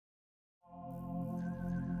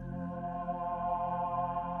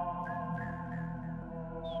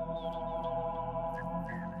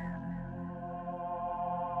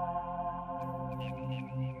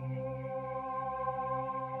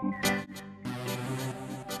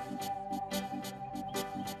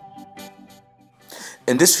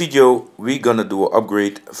In this video we're gonna do an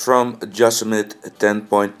upgrade from Yosemite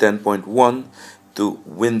 10.10.1 to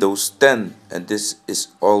Windows 10, and this is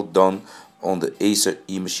all done on the Acer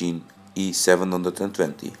Emachine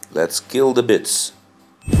E720. Let's kill the bits.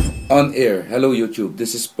 On air. Hello YouTube,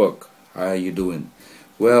 this is Puck. How you doing?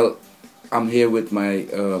 Well, I'm here with my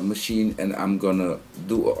machine and I'm gonna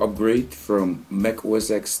do an upgrade from Mac OS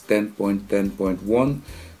X 10.10.1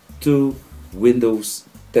 to Windows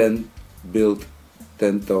 10 build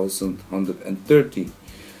 10,130.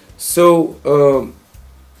 So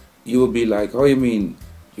you will be like, how you mean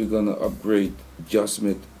you're gonna upgrade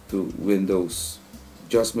Yosemite to Windows?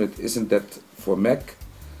 Yosemite, isn't that for Mac?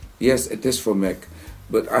 Yes, it is for Mac,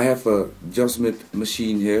 but I have a Yosemite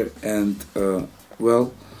machine here, and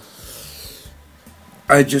well,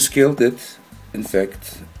 I just killed it. In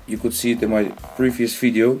fact, you could see it in my previous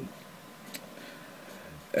video.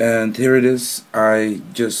 And here it is. I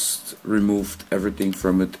just removed everything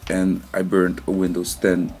from it and I burned a Windows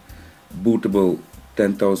 10 bootable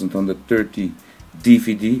 10,130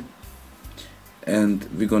 DVD, and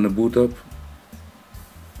we're gonna boot up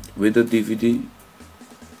with the DVD.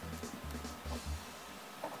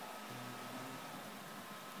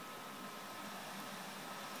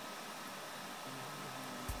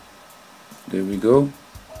 There we go.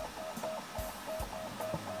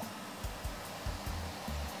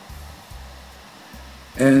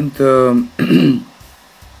 And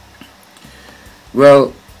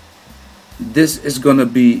well, this is gonna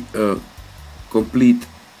be a complete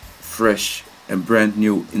fresh and brand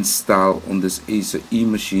new install on this Acer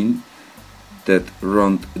Emachine that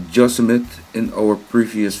ran Yosemite. In our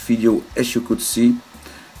previous video, as you could see,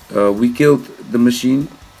 we killed the machine,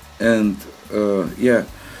 and yeah,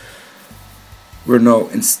 we're now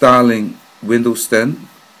installing Windows 10.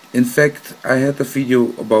 In fact, I had a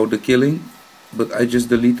video about the killing, but I just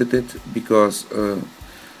deleted it because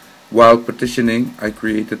while partitioning I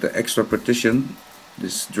created an extra partition.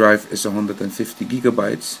 This drive is 150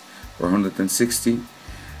 gigabytes or 160,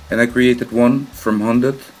 and I created one from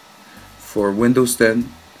 100 for Windows 10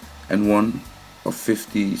 and one of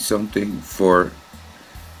 50 something for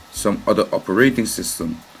some other operating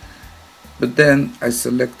system. But then I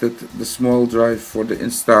selected the small drive for the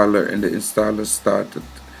installer and the installer started,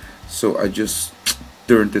 so I just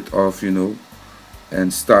turned it off, you know,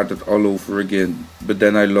 and started all over again. But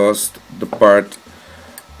then I lost the part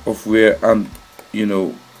of where I'm, you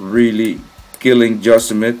know, really killing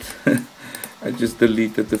Yosemite. I just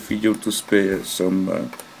deleted the video to spare some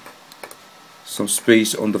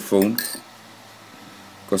space on the phone,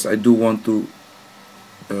 because I do want to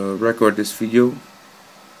record this video,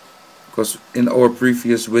 because in our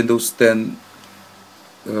previous Windows 10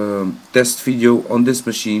 test video on this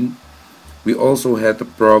machine we also had a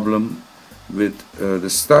problem with the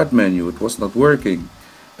start menu. It was not working,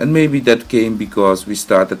 and maybe that came because we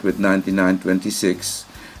started with 9926,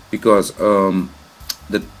 because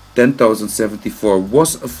the 10,074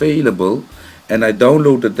 was available and I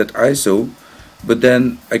downloaded that ISO, but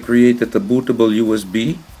then I created a bootable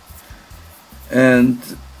USB and,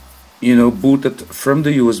 you know, booted from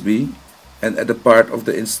the USB, and at the part of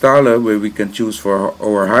the installer where we can choose for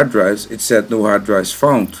our hard drives, it said no hard drives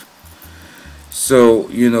found. So,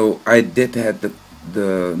 you know, I did have the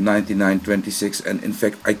 9926, and in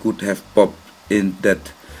fact I could have popped in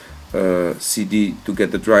that CD to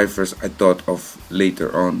get the drivers, I thought of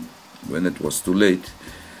later on when it was too late.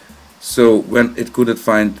 So when it couldn't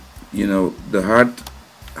find, you know, the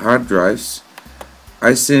hard drives,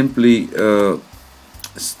 I simply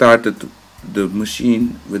started the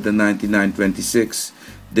machine with the 9926,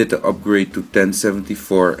 did the upgrade to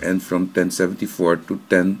 1074, and from 1074 to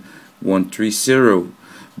 10,130.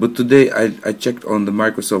 But today I checked on the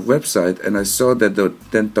Microsoft website and I saw that the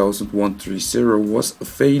 10,130 was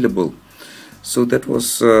available. So that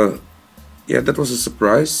was yeah, that was a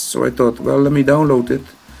surprise. So I thought, well, let me download it.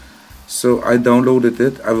 So I downloaded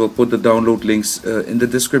it. I will put the download links in the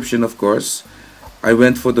description, of course. I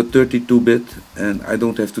went for the 32-bit, and I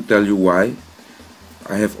don't have to tell you why.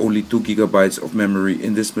 I have only 2 gigabytes of memory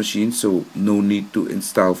in this machine, so no need to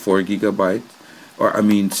install 4 gigabyte, or I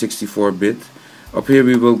mean 64-bit. Up here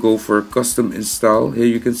we will go for custom install. Here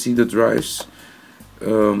you can see the drives.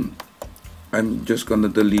 I'm just gonna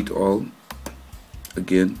delete all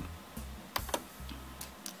again.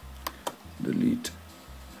 Delete.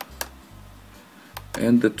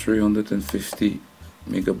 And the 350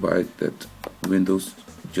 megabyte that Windows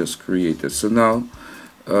just created. So now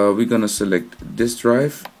we're gonna select this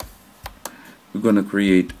drive. We're gonna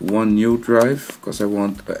create one new drive because I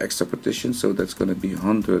want an extra partition, so that's gonna be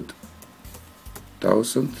 100,000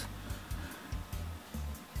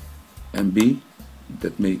 MB.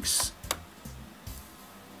 that makes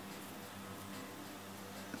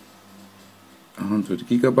 100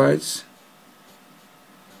 gigabytes.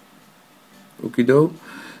 Okido.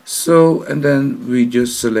 So, and then we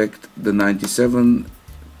just select the 97.3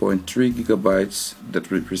 gigabytes that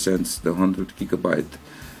represents the 100 gigabyte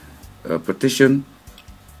partition,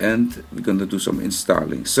 and we're going to do some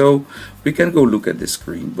installing. So we can go look at this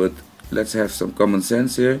screen, but let's have some common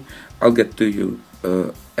sense here. I'll get to you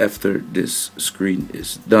after this screen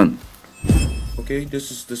is done. Okay, this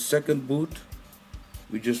is the second boot.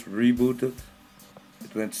 We just rebooted.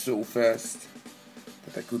 It went so fast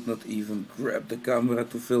that I could not even grab the camera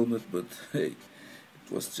to film it, but hey, it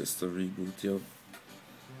was just a reboot, yo.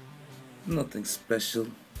 Nothing special,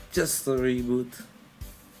 just a reboot.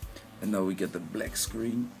 And now we get the black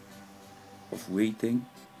screen of waiting.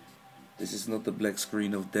 This is not the black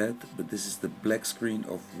screen of death, but this is the black screen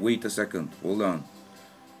of wait a second, hold on.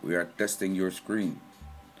 We are testing your screen.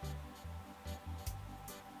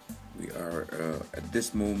 We are at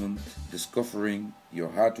this moment discovering your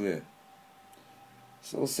hardware.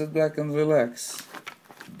 So sit back and relax.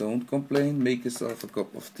 Don't complain, make yourself a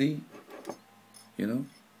cup of tea, you know.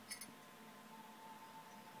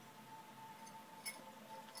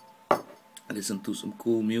 Listen to some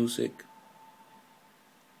cool music.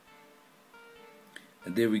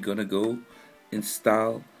 And then we're gonna go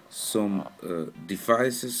install some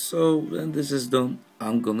devices. So when this is done,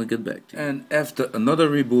 I'm gonna get back to you. And after another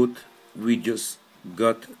reboot, we just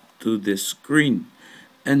got to this screen.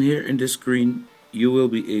 And here in this screen, you will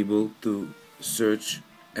be able to search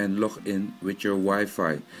and log in with your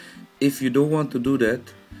Wi-Fi. If you don't want to do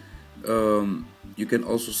that, you can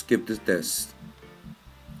also skip the test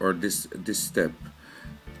or this step.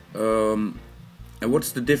 And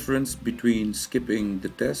what's the difference between skipping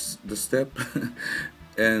the step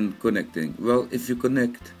and connecting? Well, if you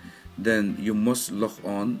connect, then you must log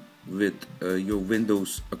on with your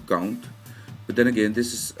Windows account. But then again,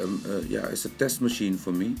 this is yeah, it's a test machine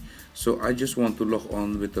for me, so I just want to log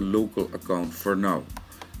on with a local account for now.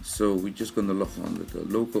 So we're just gonna log on with a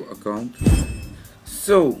local account.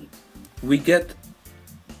 So we get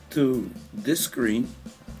to this screen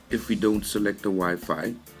if we don't select the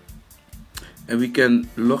Wi-Fi, and we can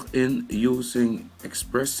log in using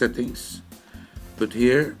Express settings. But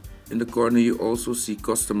here in the corner you also see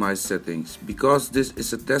customized settings. Because this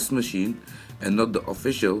is a test machine and not the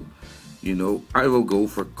official, you know, I will go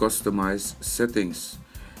for customized settings.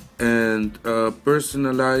 And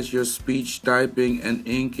personalize your speech, typing and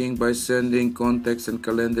inking by sending contacts and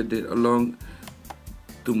calendar along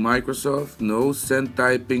to Microsoft. No, send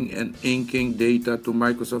typing and inking data to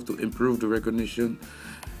Microsoft to improve the recognition.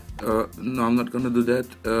 No, I'm not gonna do that.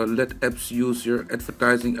 Let apps use your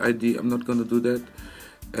advertising ID. I'm not gonna do that.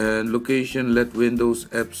 And location, let Windows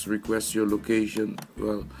apps request your location.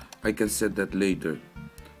 Well, I can set that later.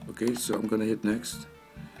 Okay, so I'm gonna hit next.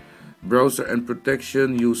 Browser and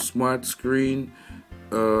protection, use smart screen.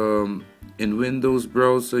 In Windows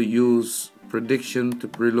browser, use prediction to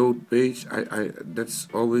preload page. That's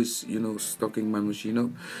always, you know, stocking my machine up.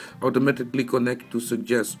 Automatically connect to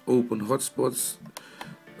suggest open hotspots.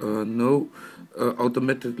 No.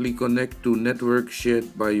 Automatically connect to network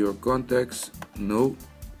shared by your contacts. No.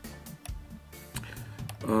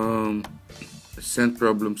 Send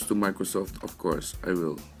problems to Microsoft. Of course, I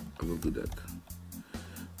will do that.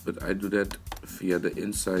 But I do that via the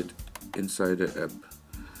Insider app.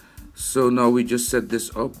 So now we just set this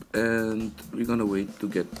up and we're gonna wait to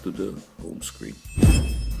get to the home screen.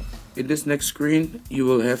 In this next screen, you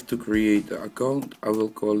will have to create an account. I will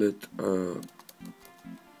call it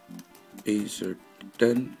Acer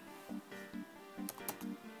 10.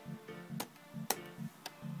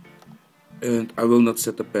 And I will not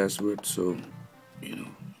set a password, so you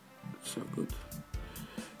know, it's so good.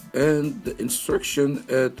 And the instruction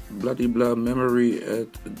at bloody blah memory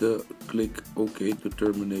at the click OK to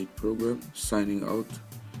terminate program. Signing out.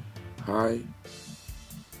 Hi.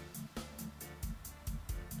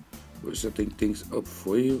 We're setting things up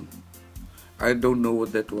for you. I don't know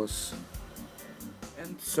what that was.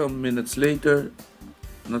 And some minutes later,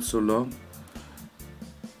 not so long,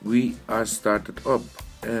 we are started up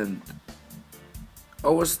and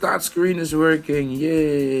our start screen is working.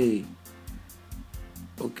 Yay!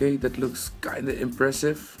 Okay, that looks kinda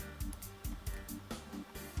impressive.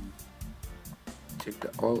 Check the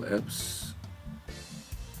all apps.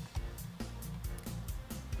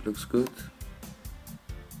 Looks good.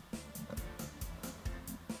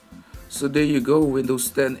 So there you go, Windows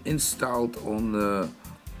 10 installed on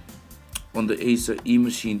the Acer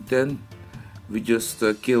Emachine 10. We just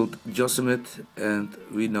killed Yosemite and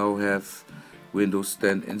we now have Windows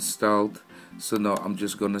 10 installed. So now I'm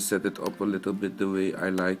just gonna set it up a little bit the way I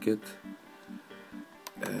like it.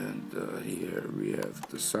 And here we have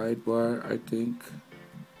the sidebar, I think.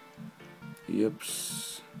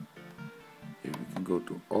 Yeps. Here we can go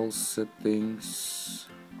to all settings.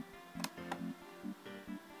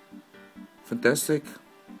 Fantastic.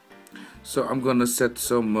 So I'm gonna set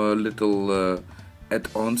some little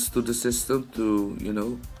add-ons to the system to, you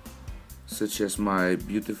know, such as my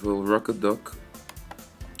beautiful rocket duck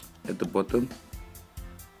at the bottom.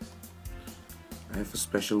 I have a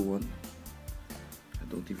special one. I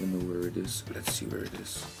don't even know where it is. Let's see where it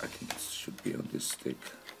is. I think it should be on this stick.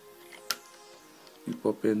 You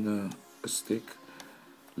pop in a stick.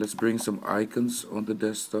 Let's bring some icons on the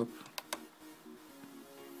desktop.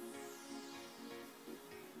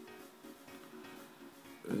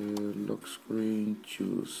 Lock screen,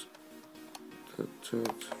 choose that.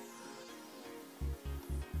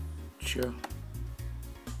 Sure.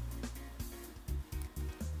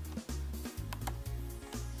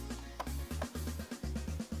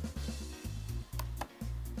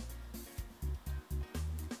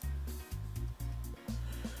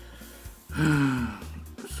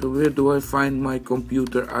 So where do I find my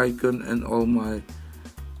computer icon and all my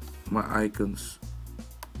icons?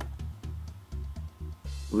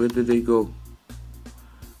 Where did they go?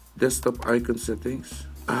 Desktop icon settings.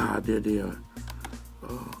 Ah, there they are.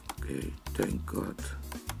 Okay, thank God.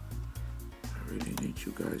 I really need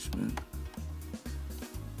you guys, man.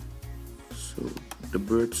 So the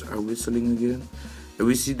birds are whistling again, and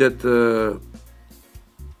we see that the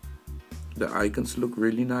icons look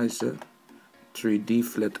really nice. 3D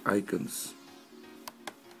flat icons.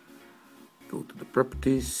 Go to the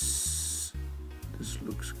properties. This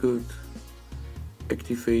looks good.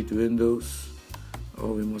 Activate Windows.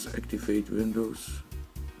 Oh, we must activate Windows.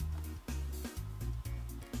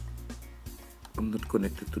 I'm not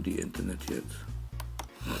connected to the internet yet.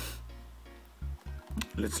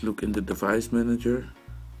 Let's look in the device manager.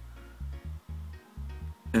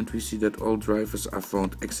 And we see that all drivers are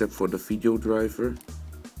found except for the video driver.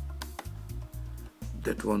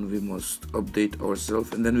 That one we must update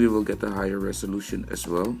ourselves, and then we will get a higher resolution as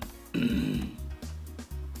well. Let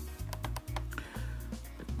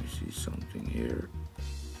me see something here.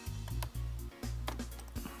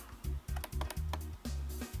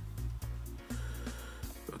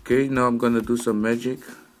 Okay, now I'm gonna do some magic.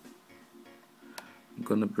 I'm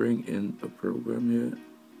gonna bring in a program here.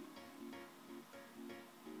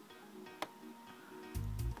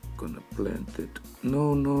 Gonna plant it.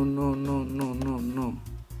 No.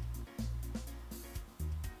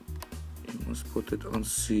 You must put it on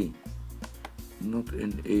C, not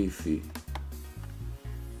in AV.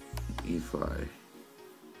 EVI.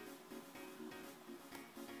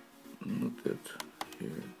 Not that.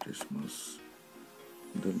 Here, this must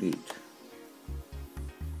delete.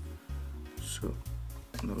 So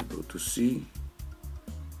now go to C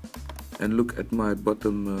and look at my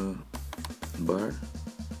bottom bar.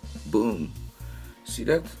 Boom. See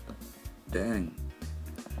that? Dang.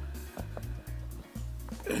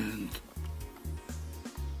 And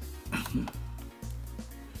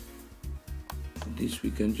this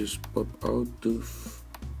we can just pop out. Doof.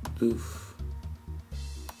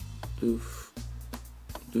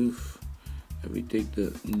 And we take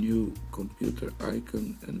the new computer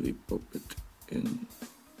icon and we pop it in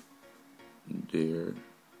there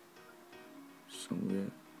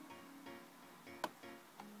somewhere.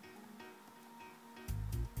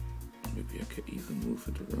 Maybe I can even move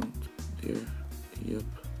it around there. Yep.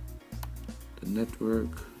 The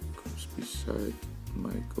network comes beside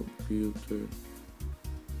my computer.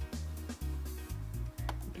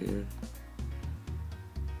 There.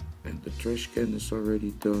 And the trash can is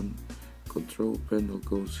already done. Control panel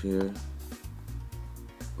goes here.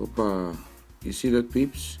 Hoppa. You see that,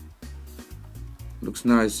 peeps? Looks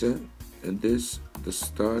nice, eh? And this, the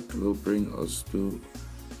start, will bring us to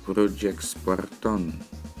Project Spartan.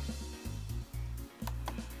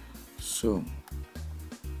 So,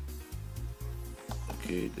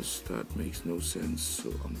 okay, the start makes no sense,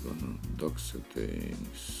 so I'm gonna dock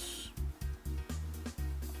settings.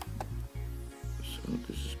 So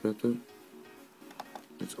this is better.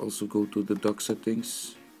 Let's also go to the dock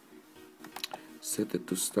settings. Set it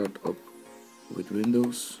to start up with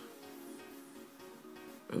Windows.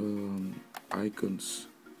 Icons,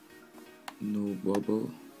 no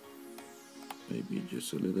bubble. Maybe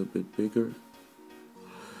just a little bit bigger.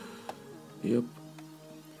 Yep.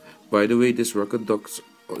 By the way, this rocket dock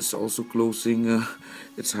is also closing.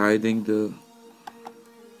 It's hiding the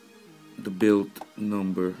build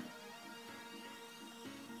number.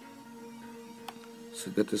 So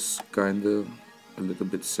that is kinda a little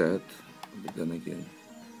bit sad. but then again,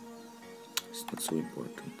 it's not so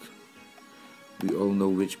important. We all know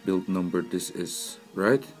which build number this is,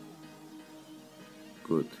 right?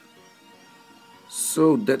 Good.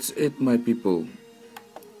 So that's it, my people.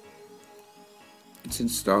 It's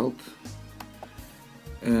installed.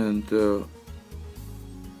 And oh,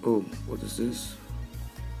 what is this?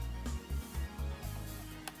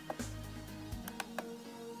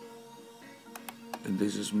 And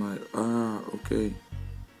this is my, okay.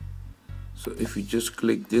 So if you just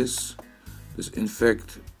click this, in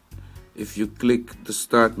fact, if you click the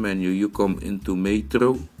start menu, you come into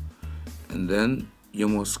Metro, and then you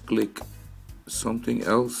must click something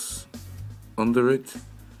else under it,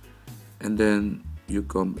 and then you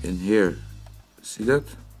come in here. See that?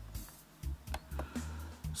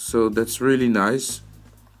 So that's really nice,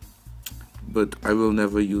 but I will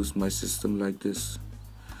never use my system like this.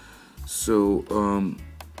 So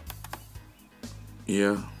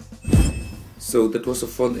yeah, so that was a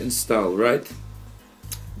fun install, right?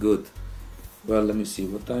 Good. Well, let me see,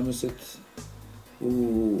 what time is it?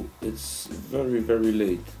 Ooh, it's very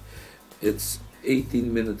late. It's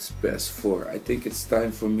 18 minutes past 4. I think it's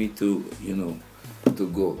time for me to, to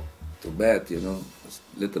go to bed, It's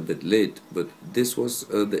a little bit late, but this was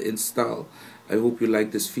the install. I hope you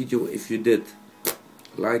liked this video. If you did,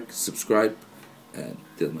 like, subscribe, and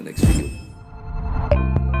till my next video.